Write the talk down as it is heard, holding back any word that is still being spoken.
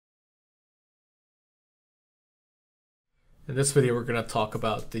In this video, we're going to talk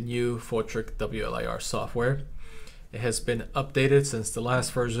about the new Fotric WLIR software. It has been updated since the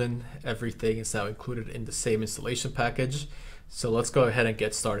last version. Everything is now included in the same installation package. So let's go ahead and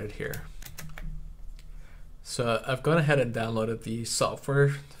get started here. So I've gone ahead and downloaded the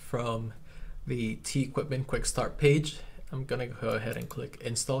software from the T-Equipment Quick Start page. I'm going to go ahead and click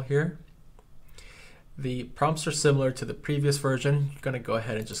install here. The prompts are similar to the previous version. You're going to go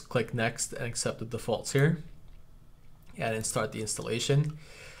ahead and just click next and accept the defaults here. And then start the installation.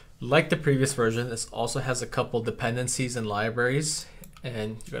 Like the previous version, this also has a couple dependencies and libraries,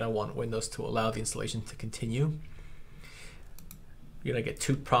 and you're going to want Windows to allow the installation to continue. You're going to get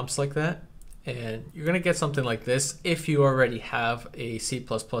two prompts like that, and you're going to get something like this. If you already have a C++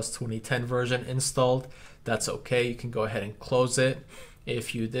 2010 version installed, that's okay. You can go ahead and close it.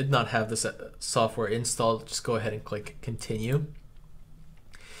 If you did not have this software installed, just go ahead and click continue.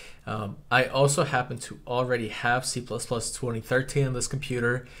 I also happen to already have C++ 2013 on this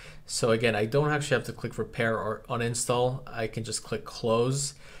computer. So again, I don't actually have to click repair or uninstall. I can just click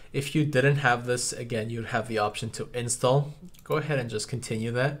close. If you didn't have this, again, you'd have the option to install. Go ahead and just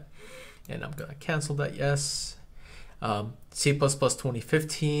continue that. And I'm going to cancel that, yes. C++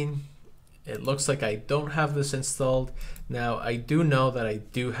 2015. It looks like I don't have this installed. Now, I do know that I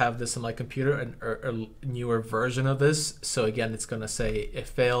do have this on my computer, a newer version of this. So again, it's going to say it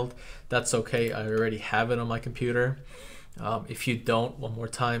failed. That's okay. I already have it on my computer. If you don't, one more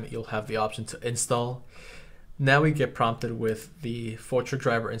time, you'll have the option to install. Now we get prompted with the Fotric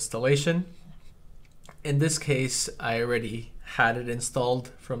driver installation. In this case, I already had it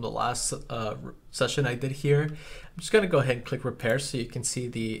installed from the last session I did here. I'm just going to go ahead and click repair so you can see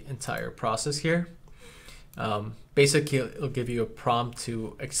the entire process here. Basically, it'll give you a prompt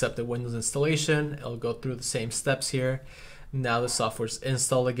to accept the Windows installation. It'll go through the same steps here. Now the software's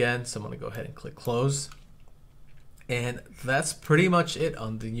installed again, so I'm going to go ahead and click close. And that's pretty much it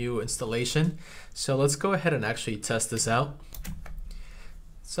on the new installation. So let's go ahead and actually test this out.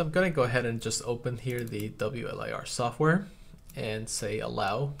 So I'm going to go ahead and just open here the WLIR software and say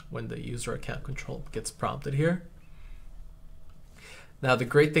allow when the user account control gets prompted here. Now the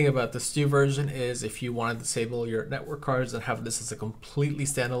great thing about this new version is if you want to disable your network cards and have this as a completely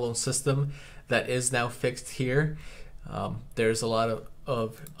standalone system, that is now fixed here. There's a lot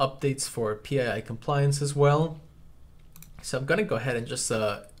of updates for PII compliance as well. So I'm going to go ahead and just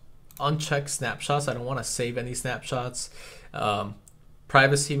uncheck snapshots. I don't want to save any snapshots.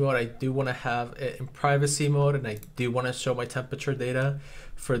 Privacy mode, I do want to have it in privacy mode, and I do want to show my temperature data.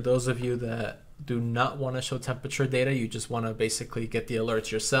 For those of you that do not want to show temperature data, you just want to basically get the alerts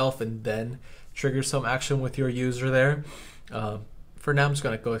yourself and then trigger some action with your user there. For now, I'm just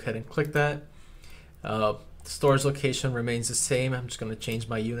going to go ahead and click that. Storage location remains the same. I'm just going to change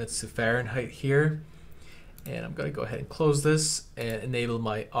my units to Fahrenheit here. And I'm going to go ahead and close this and enable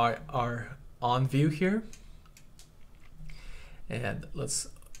my RR on view here. And let's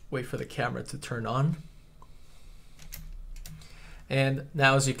wait for the camera to turn on. And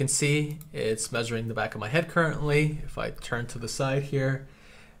now, as you can see, it's measuring the back of my head currently. If I turn to the side here,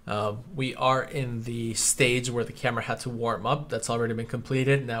 we are in the stage where the camera had to warm up. That's already been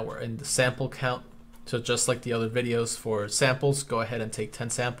completed. Now we're in the sample count. So just like the other videos for samples, go ahead and take 10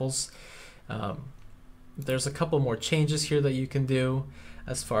 samples. There's a couple more changes here that you can do.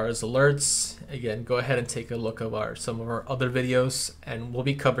 As far as alerts, again, go ahead and take a look at some of our other videos, and we'll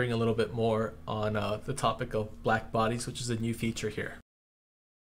be covering a little bit more on the topic of black bodies, which is a new feature here.